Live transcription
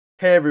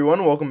Hey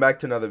everyone, welcome back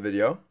to another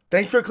video.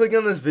 Thanks for clicking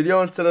on this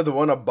video instead of the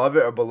one above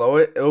it or below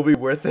it. It'll be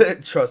worth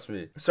it, trust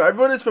me. So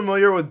everyone is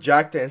familiar with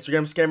Jack, the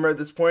Instagram scammer at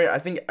this point. I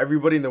think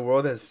everybody in the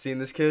world has seen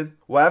this kid.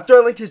 Well, after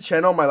I linked his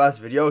channel in my last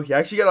video, he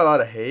actually got a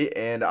lot of hate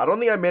and I don't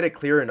think I made it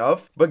clear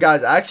enough. But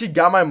guys, I actually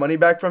got my money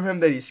back from him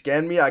that he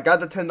scammed me. I got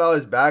the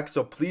 $10 back,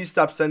 so please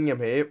stop sending him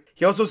hate.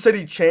 He also said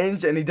he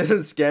changed and he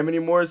doesn't scam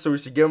anymore, so we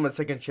should give him a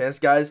second chance,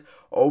 guys.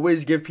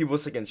 Always give people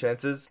second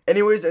chances.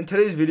 Anyways, in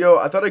today's video,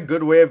 I thought a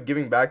good way of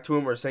giving back to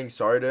him or saying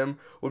sorry to him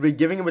would be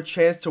giving him a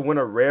chance to win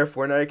a rare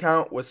Fortnite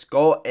account with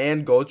Skull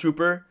and Gold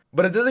Trooper.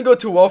 But it doesn't go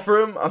too well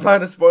for him. I'm not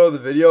going to spoil the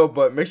video,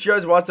 but make sure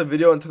you guys watch the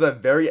video until the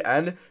very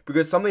end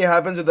because something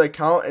happens with the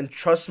account and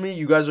trust me,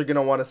 you guys are going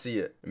to want to see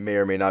it. May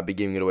or may not be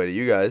giving it away to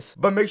you guys.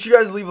 But make sure you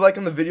guys leave a like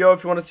on the video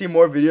if you want to see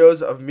more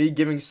videos of me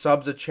giving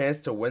subs a chance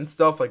to win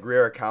stuff like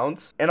rare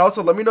accounts. And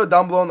also let me know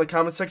down below in the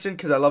comment section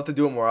because I love to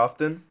do it more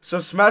often.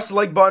 So smash the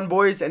like button,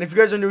 boys. And if you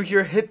guys are new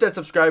here, hit that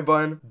subscribe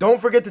button. Don't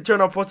forget to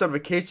turn on post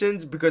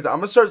notifications because I'm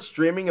going to start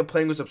streaming and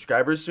playing with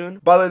subscribers soon.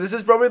 By the way, this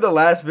is probably the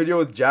last video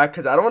with Jack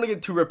because I don't want to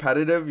get too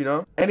repetitive, you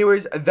know.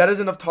 Anyways, that is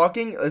enough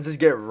talking. Let's just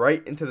get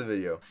right into the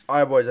video.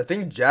 Alright, boys, I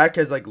think Jack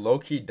has like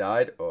low-key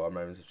died. Oh, I'm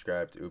not even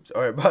subscribed. Oops.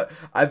 Alright, but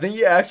I think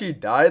he actually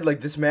died.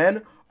 Like, this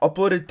man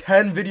uploaded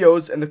 10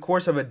 videos in the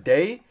course of a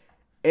day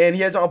and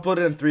he hasn't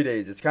uploaded in 3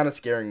 days. It's kind of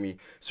scaring me.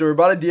 So we're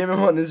about to DM him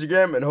on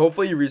Instagram and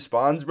hopefully he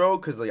respawns, bro,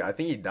 because like I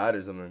think he died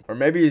or something, or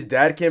maybe his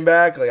dad came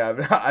back. Like,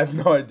 I have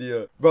no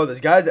idea, bro.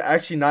 This guy's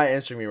actually not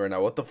answering me right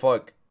now. What the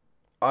fuck?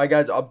 Alright,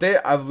 guys,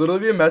 update. I've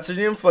literally been messaging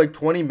him for like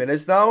 20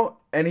 minutes now,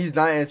 and he's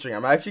not answering.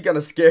 I'm actually kind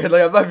of scared.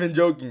 Like, I'm not even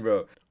joking,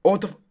 bro. Oh,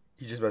 what the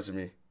he just messaged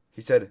me.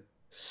 He said,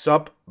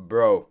 sup,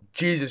 bro.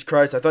 Jesus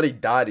Christ, I thought he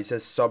died. He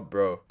says, sup,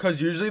 bro.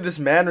 Because usually this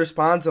man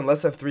responds in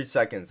less than 3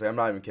 seconds. Like, I'm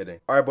not even kidding.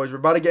 Alright, boys, we're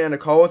about to get in a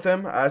call with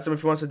him. I asked him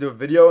if he wants to do a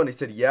video, and he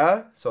said,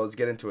 yeah. So let's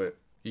get into it.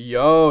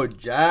 Yo,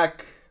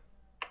 Jack.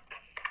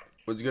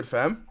 What's good,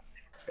 fam?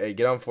 Hey,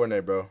 get on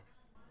Fortnite, bro.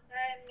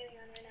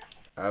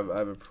 I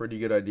have a pretty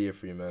good idea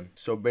for you, man.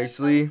 So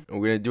basically,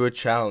 we're gonna do a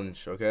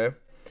challenge, okay? Okay.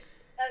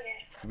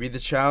 To beat the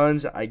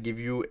challenge, I give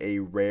you a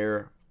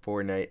rare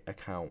Fortnite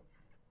account.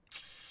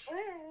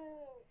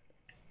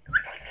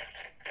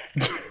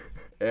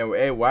 And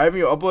hey, why haven't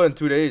you uploaded in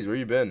 2 days? Where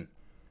you been?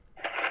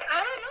 I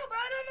don't know, bro.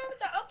 I don't know what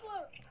to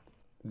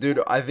upload. Dude,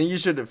 I think you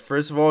should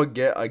first of all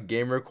get a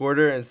game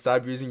recorder and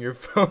stop using your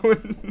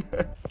phone.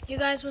 You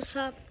guys, what's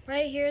up?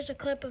 Right here is a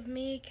clip of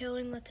me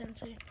killing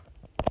Latenci.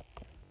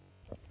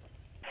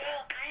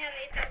 Well, I have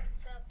 8,000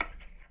 subs.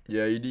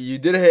 Yeah, you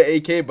did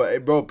hit 8K, but hey,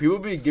 bro, people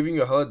be giving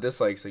you hella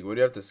dislikes. Like, what do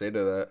you have to say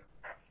to that?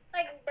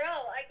 Like, bro,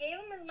 I gave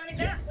him his money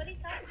back. What are you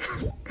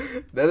talking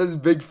about? That is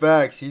big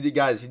facts. He did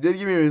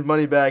give me his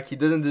money back. He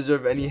doesn't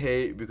deserve any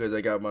hate because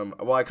I got my.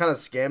 Well, I kind of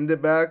scammed it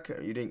back.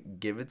 You didn't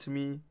give it to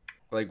me.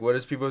 Like, what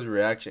is people's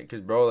reaction? Cause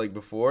bro, like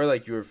before,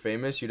 like you were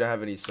famous, you didn't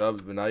have any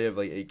subs, but now you have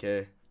like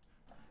 8K.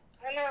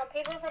 I know.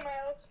 People from my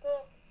old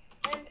school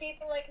and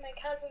people like my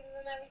cousins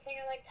and everything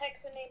are like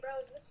texting me, bro.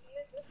 Is this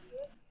you? Is this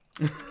you?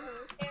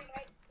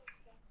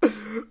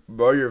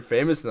 Bro, you're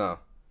famous now.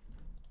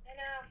 I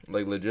know.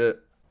 Like legit.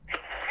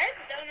 I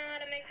just don't know how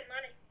to make the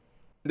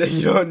money.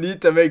 You don't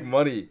need to make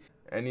money.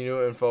 Any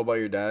new info about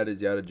your dad?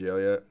 Is he out of jail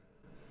yet?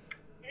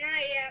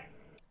 Not yet.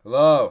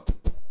 Hello.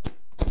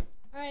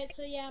 Alright,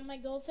 so yeah, my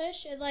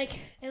goldfish,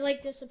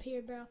 it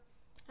disappeared, bro.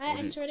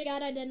 I swear to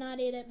God, I did not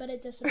eat it, but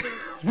it disappeared.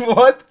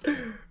 What?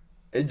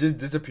 It just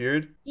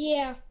disappeared?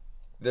 Yeah.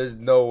 There's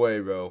no way,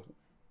 bro.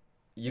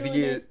 You think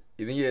it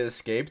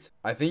escaped?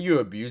 I think you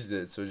abused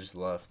it, so it just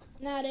left.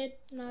 Not it.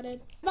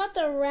 About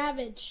the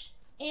Ravage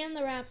and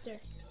the Raptor.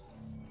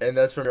 And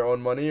that's from your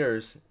own money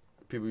or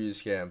people you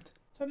scammed?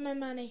 From my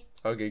money.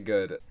 Okay,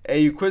 good. Hey,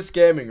 you quit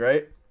scamming,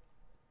 right?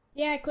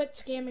 Yeah, I quit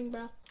scamming,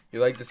 bro. You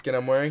like the skin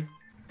I'm wearing?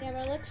 Yeah,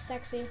 bro, it looks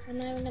sexy. I'm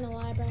not even gonna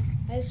lie, bro.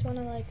 I just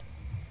wanna like...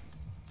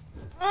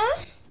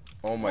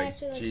 Oh my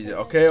Jesus.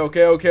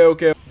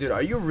 Okay. Dude,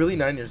 are you really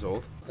 9 years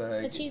old? What the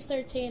heck? But she's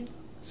 13.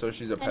 So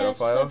she's a I know,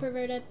 she's pedophile? so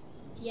perverted.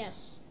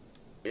 Yes.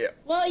 Yeah.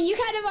 Well, you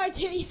kind of are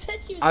too. You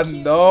said she was I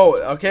cute. know.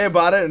 Okay,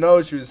 but I didn't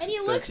know she was 13.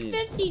 And you look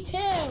 52.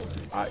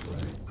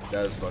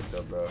 That is fucked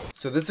up, bro.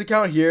 So this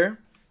account here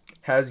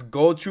has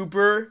Gold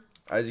Trooper,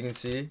 as you can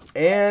see,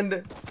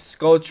 and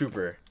Skull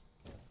Trooper.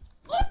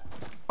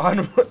 On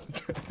what?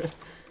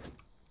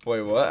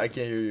 Wait, what? I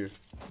can't hear you.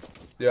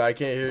 Dude, I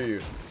can't hear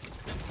you.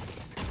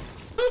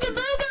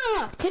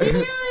 Can you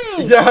hear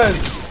me?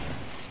 Yes!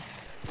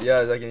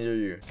 Yes, I can hear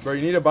you. Bro,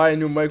 you need to buy a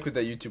new mic with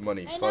that YouTube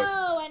money. I Fuck.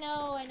 know.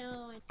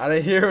 I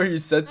didn't hear what you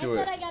said to it.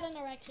 I said I got an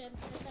erection.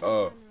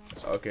 Oh,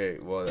 okay.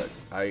 Well,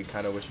 I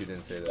kind of wish you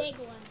didn't say that. Big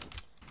one.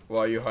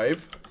 Well, are you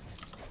hype?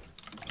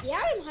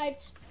 Yeah, I'm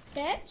hyped,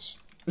 bitch.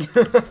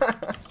 Because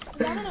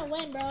I'm gonna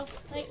win, bro.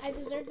 Like, I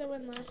deserved the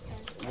win last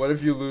time. What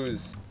if you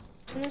lose?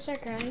 I'm gonna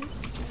start crying.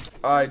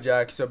 Alright,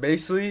 Jack. So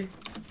basically,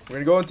 we're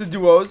gonna go into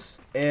duos.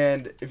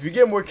 And if you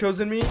get more kills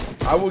than me,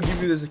 I will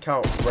give you this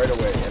account right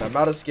away. And I'm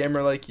not a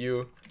scammer like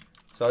you,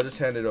 so I'll just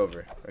hand it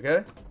over.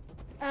 Okay?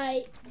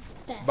 I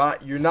bet.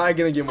 But you're not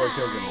gonna get more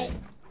kills than me.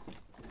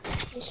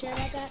 You sure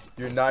about that?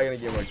 You're not gonna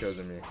get more kills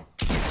than me.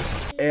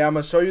 Hey, I'm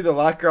gonna show you the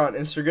locker on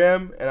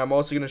Instagram, and I'm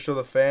also gonna show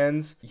the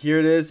fans. Here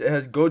it is. It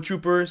has Goat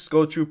Trooper,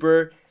 Skull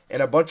Trooper,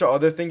 and a bunch of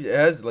other things. It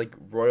has like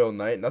Royal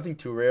Knight, nothing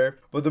too rare.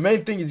 But the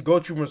main thing is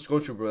Goat Trooper and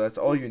Skull Trooper. That's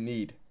all you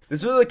need.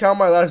 This was the count of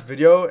my last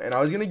video, and I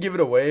was gonna give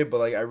it away, but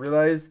like I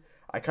realized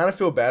I kind of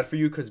feel bad for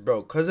you, cause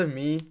bro, cause of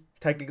me,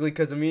 technically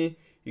cause of me,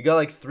 you got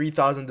like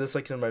 3,000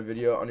 dislikes on my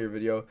video, on your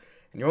video,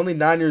 and you're only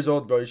 9 years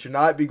old, bro. You should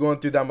not be going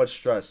through that much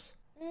stress.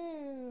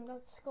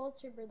 That's Skull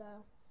Trooper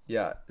though.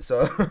 Yeah.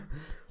 So.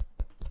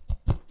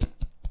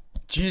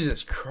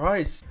 Jesus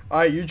Christ.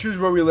 Alright, you choose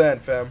where we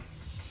land, fam.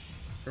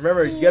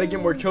 Remember, you gotta get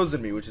more kills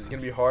than me, which is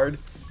gonna be hard.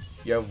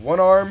 You have one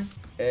arm,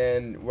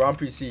 and we're on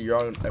PC. You're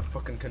on a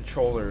fucking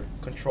controller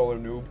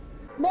noob.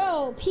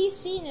 Bro,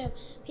 PC noob.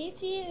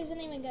 PC isn't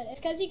even good. It's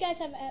because you guys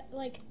have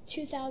like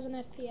 2,000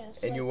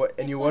 FPS. And like,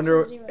 you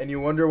Xbox you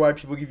wonder why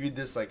people give you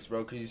dislikes,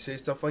 bro. Cause you say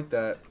stuff like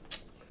that.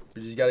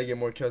 We just gotta get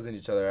more kills than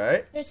each other,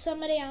 alright? There's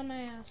somebody on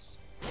my ass.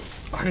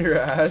 On your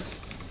ass?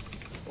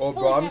 Oh,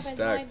 bro, I'm crap, I stacked.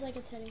 dived like a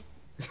titty.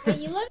 Wait,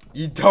 you live?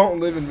 You don't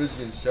live in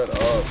Michigan. Shut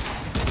up.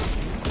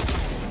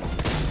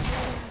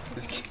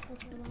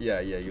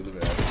 Yeah, you live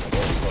in Africa.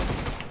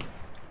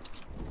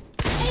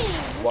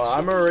 Hey, Well,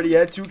 I'm already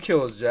at 2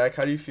 kills, Jack.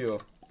 How do you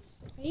feel?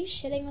 Are you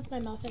shitting with my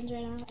muffins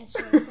right now? I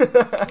swear.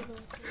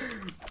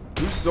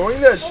 Who's throwing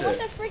that shit? Oh, what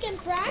the freaking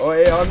frack? Oh,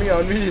 hey, on me.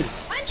 I'm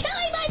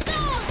killing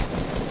myself!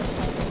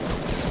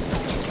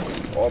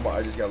 Oh my,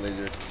 I just got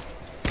lasered.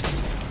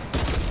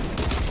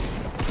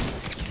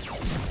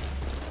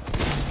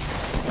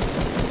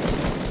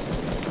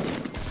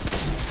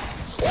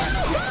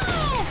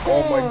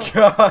 Oh my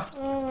god.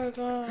 Oh my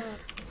god.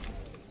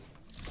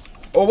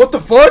 Oh, what the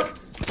fuck?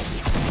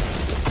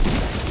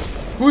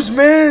 Who's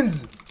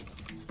mans?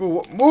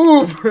 Bro,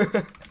 move!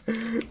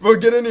 Bro,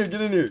 get in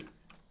here.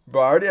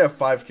 Bro, I already have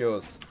 5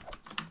 kills. Zach.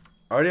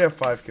 Oh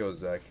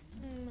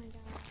my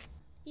god.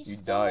 You You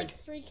still died. like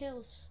 3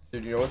 kills.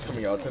 Dude, you know what's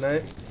coming out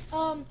tonight?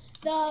 The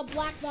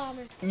Black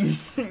Bomber.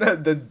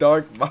 The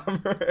Dark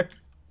Bomber.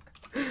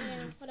 Yeah,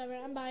 whatever.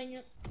 I'm buying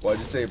it. Why'd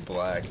you say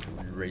black,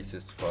 you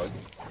racist fuck?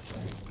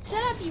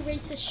 Shut up, you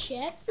racist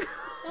shit.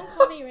 Don't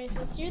call me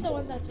racist. You're the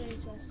one that's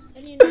racist.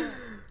 And you know it.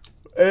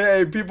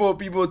 Hey, people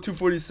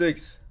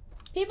 246.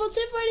 People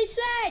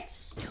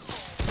 246!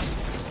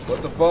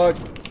 What the fuck?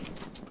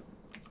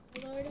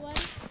 Lord,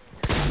 what?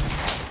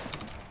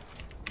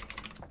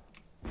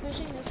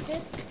 Pushing this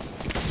kid.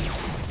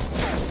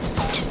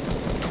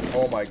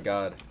 Oh my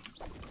god.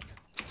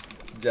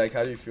 Jack,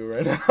 how do you feel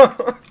right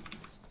now?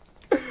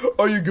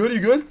 Oh, you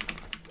good?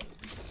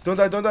 Don't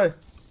die.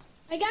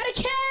 I got a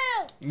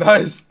kill!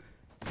 Nice.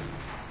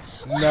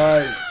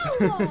 Nice.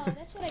 Wow!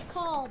 That's what I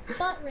call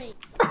butt rape.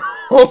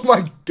 Oh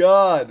my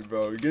god,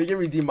 bro. You're gonna get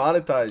me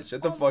demonetized.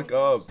 Shut the Oh my fuck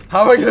gosh. up.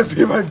 How am I gonna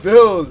pay my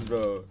bills,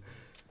 bro?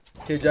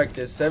 Okay, Jack,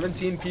 there's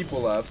 17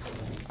 people left.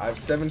 I have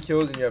 7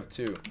 kills and you have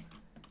 2.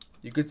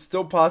 You could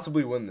still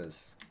possibly win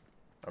this.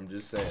 I'm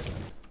just saying.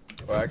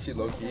 Or actually,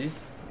 low-key.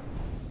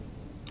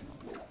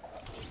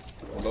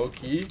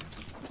 Low-key?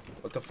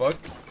 What the fuck?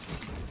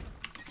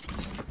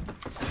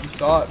 You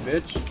thought,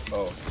 bitch.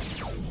 Oh.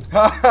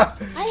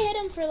 I hit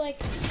him for like...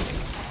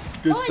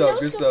 Good oh, stuff, I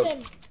good no-scoped stuff.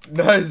 him.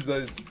 Nice.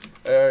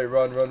 Alright,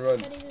 run.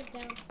 But he was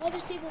down. Oh,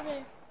 there's people over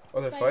there.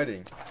 Oh, they're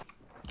fighting.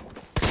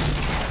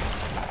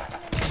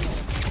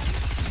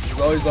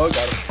 He's low,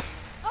 got him.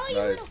 Oh, you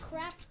Nice. little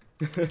crap.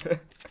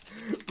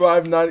 Bro, I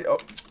have 90. Oh,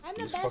 I'm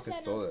the just best fucking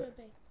at stole it.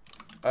 no-scoping.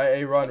 Alright,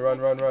 hey, run. I'm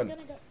gonna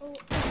go... oh.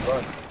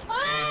 Run.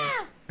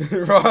 Ah!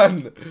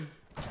 Run.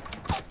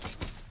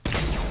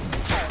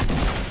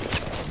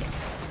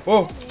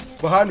 Whoa, God dang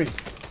it. behind me.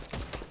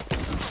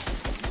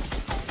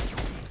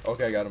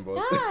 Okay, I got them both.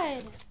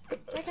 God!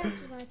 That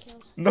counts as my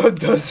kills. No, it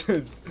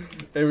doesn't.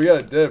 Hey, we got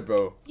a dead,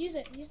 bro. Use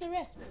it. Use the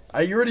rift.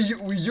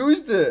 We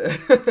used it.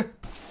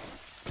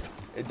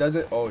 It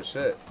doesn't. Oh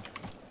shit.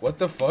 What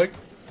the fuck?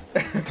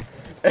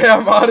 Hey,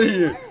 I'm out of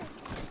here.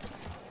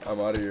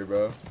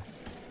 Bro.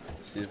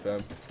 See you, fam.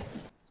 This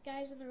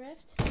guy's in the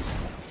rift.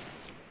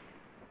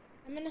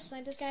 I'm gonna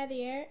snipe this guy in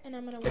the air, and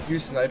I'm gonna... If you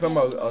snipe him,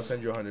 I'll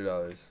send you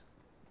 $100.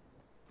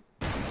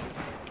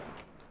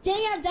 Dang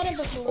it, I've done it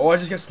before. Oh, I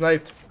just got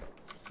sniped.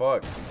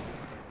 Fuck.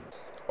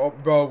 Oh,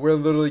 bro, we're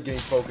literally getting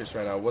focused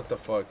right now. What the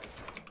fuck?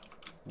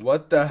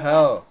 What the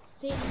hell?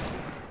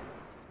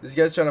 This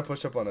guy's trying to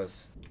push up on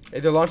us. Hey,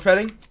 they're launch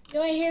padding?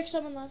 Do I hear if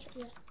someone launch?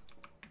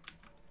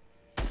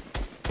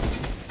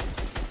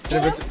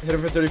 Yeah. Hit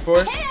him for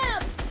 34. Hit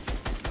him!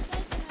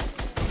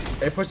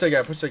 Hey, push that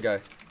guy.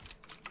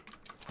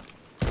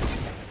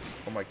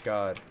 Oh my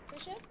god.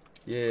 Push him?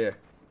 Yeah.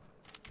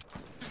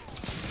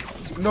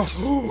 No.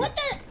 What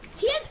the?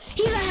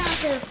 He's a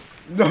hacker.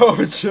 No,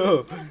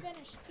 chill.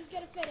 He's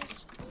gonna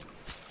finish.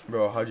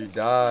 Bro, how'd you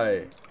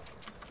die?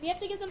 We have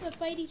to get them to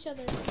fight each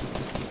other.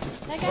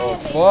 That guy Oh,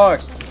 has aimbot fuck.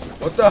 or something.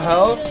 What the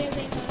hell? Literally has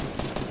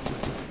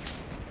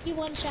aimbot. He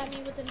one-shot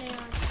me with the neon.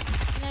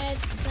 And I had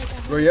like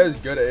a... Bro, he has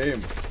good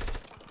aim.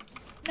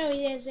 No,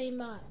 he has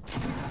aimbot.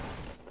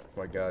 Oh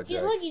my god,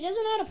 Jack. Look, he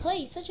doesn't know how to play.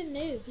 He's such a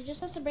noob. He just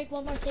has to break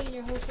one more thing and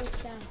your whole foot's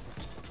down.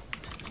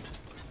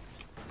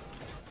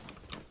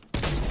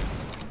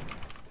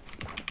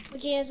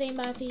 think he has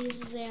aimbot if he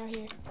uses AR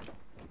here.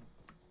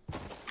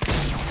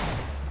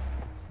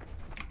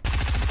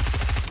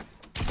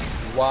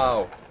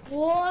 Wow.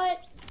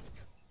 What?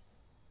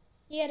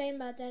 He had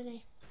aimbot, didn't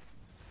he?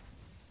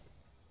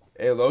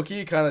 Hey,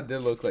 Loki kind of did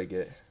look like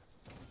it.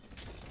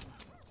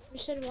 We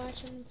should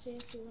watch him and see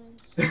if he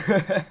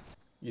wins.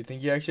 You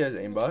think he actually has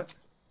aimbot?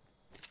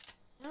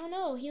 I don't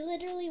know. He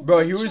literally. Bro,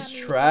 he was one-shot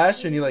me trash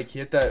with and he like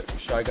hit that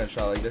shotgun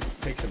shot. Like that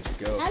takes some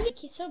skill. How's he?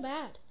 He's so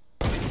bad.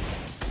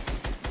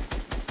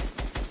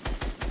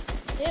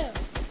 Ew.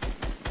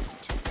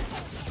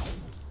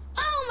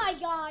 Oh my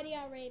god, he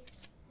got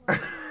raped.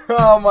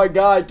 Oh my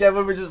god, I can't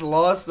believe we just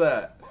lost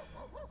that.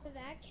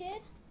 That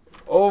kid?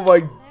 Oh my.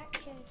 That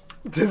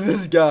kid. To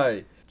this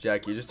guy.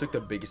 Jack, you just took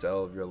the biggest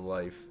L of your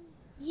life.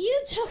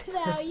 You took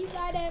that. You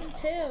died to him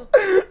too.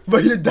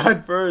 But you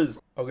died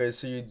first. Okay,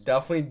 so you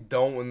definitely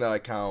don't win that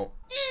account.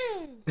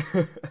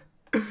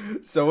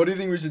 So what do you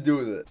think we should do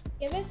with it?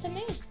 Give it to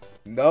me.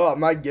 No, I'm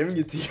not giving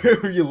it to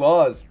you. You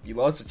lost. You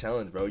lost the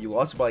challenge, bro. You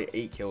lost by like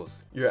 8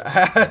 kills. Your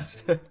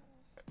ass.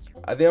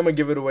 I think I'm gonna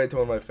give it away to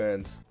one of my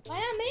fans. Why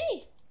not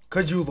me?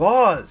 Cause you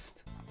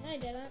lost. No, I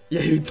didn't.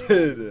 Yeah, you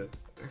did.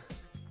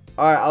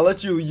 Alright, I'll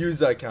let you use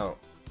that account.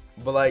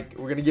 But like,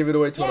 we're gonna give it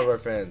away to one of our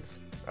fans.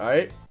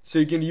 Alright? So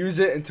you can use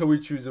it until we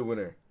choose a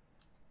winner.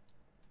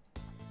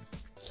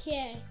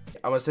 Okay.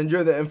 I'm gonna send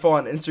you the info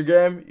on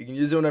Instagram. You can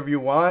use it whenever you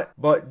want.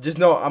 But just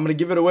know, I'm gonna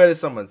give it away to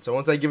someone. So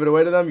once I give it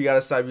away to them, you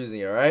gotta stop using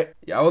it, alright?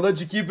 Yeah, I will let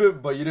you keep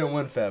it, but you didn't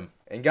win, fam.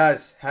 And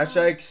guys,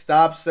 hashtag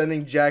stop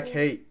sending Jack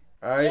hate.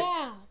 Alright?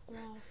 Yeah, bro.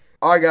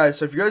 Alright guys,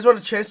 so if you guys want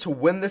a chance to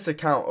win this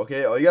account,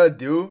 okay, all you gotta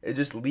do is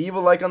just leave a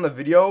like on the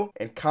video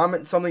and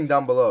comment something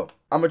down below.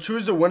 I'm gonna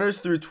choose the winners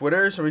through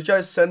Twitter, so if you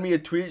guys send me a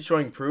tweet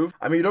showing proof,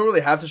 I mean, you don't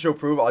really have to show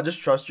proof, I'll just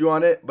trust you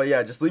on it, but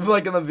yeah, just leave a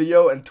like on the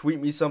video and tweet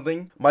me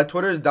something. My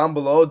Twitter is down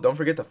below, don't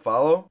forget to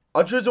follow.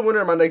 I'll choose the winner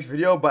in my next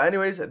video, but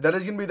anyways, that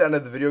is gonna be the end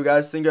of the video,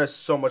 guys. Thank you guys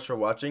so much for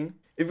watching.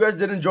 If you guys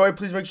did enjoy,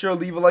 please make sure to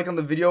leave a like on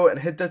the video and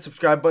hit that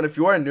subscribe button if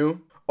you are new.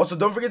 Also,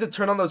 don't forget to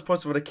turn on those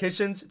post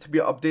notifications to be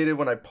updated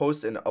when I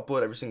post and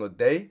upload every single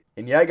day.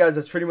 And yeah, guys,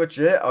 that's pretty much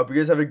it. I hope you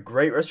guys have a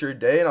great rest of your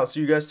day, and I'll see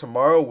you guys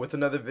tomorrow with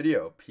another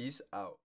video. Peace out.